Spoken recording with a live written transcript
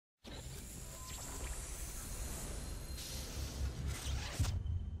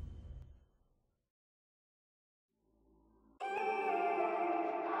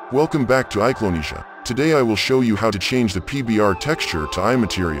Welcome back to Iclonesia. Today I will show you how to change the PBR texture to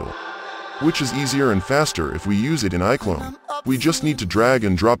iMATERIAL, which is easier and faster if we use it in Iclone. We just need to drag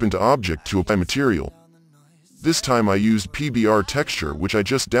and drop into object to apply material. This time I used PBR texture, which I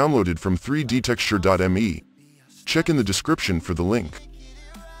just downloaded from 3dtexture.me. Check in the description for the link.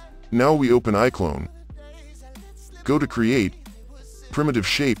 Now we open Iclone. Go to Create, Primitive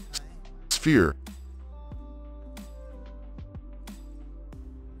Shape, Sphere.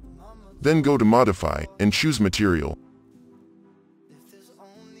 Then go to Modify and choose Material.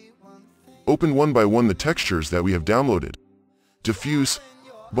 Open one by one the textures that we have downloaded: Diffuse,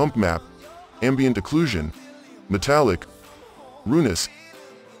 Bump Map, Ambient Occlusion, Metallic, Ruinous,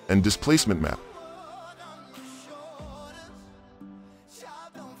 and Displacement Map.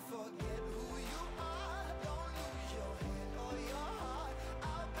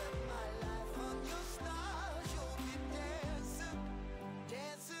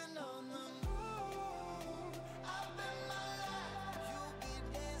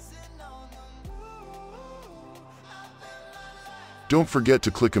 Don't forget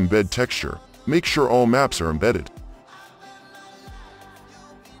to click Embed Texture. Make sure all maps are embedded.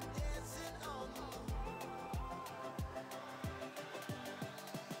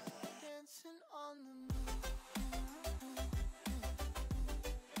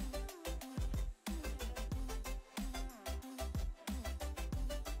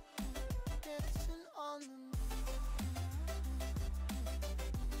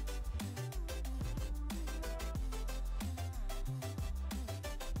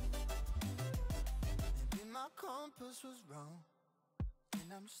 Compass was wrong,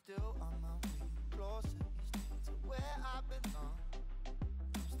 and I'm still on my way closer to where I belong.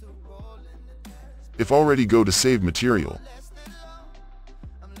 I'm still rolling the dice. If already, go to Save Material.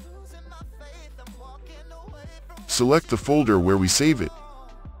 I'm losing my faith, I'm walking away from Select the folder where we save it,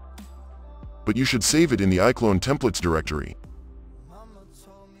 but you should save it in the Iclone templates directory. Mama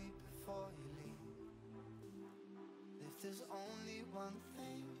told me before you leave, if there's only one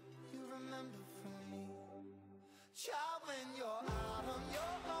thing you remember from me, child, when you're out on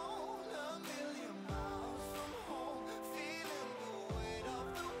your own, a million miles from home, feeling the weight of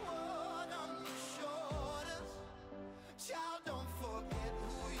the world on your shoulders. Child, don't forget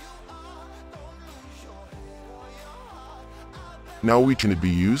who you are, don't lose your head or your heart. Now can it be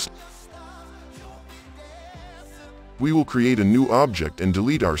used? We will create a new object and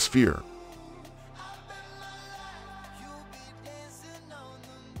delete our sphere.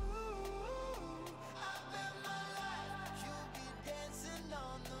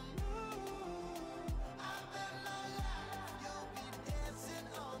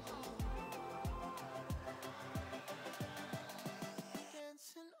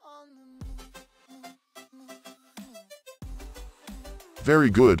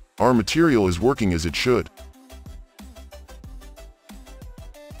 Very good, our material is working as it should.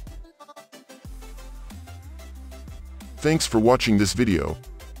 Thanks for watching this video.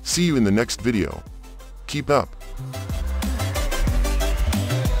 See you in the next video. Keep up.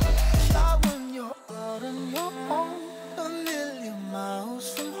 When you're out on your own, a million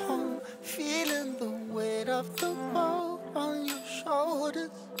miles from home, feeling the weight of the world on your shoulders.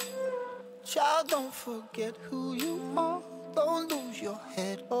 Child, don't forget who you are, don't lose your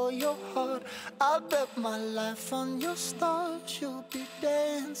head or your heart. I bet my life on your stars, you'll be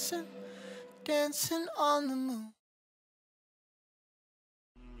dancing, dancing on the moon.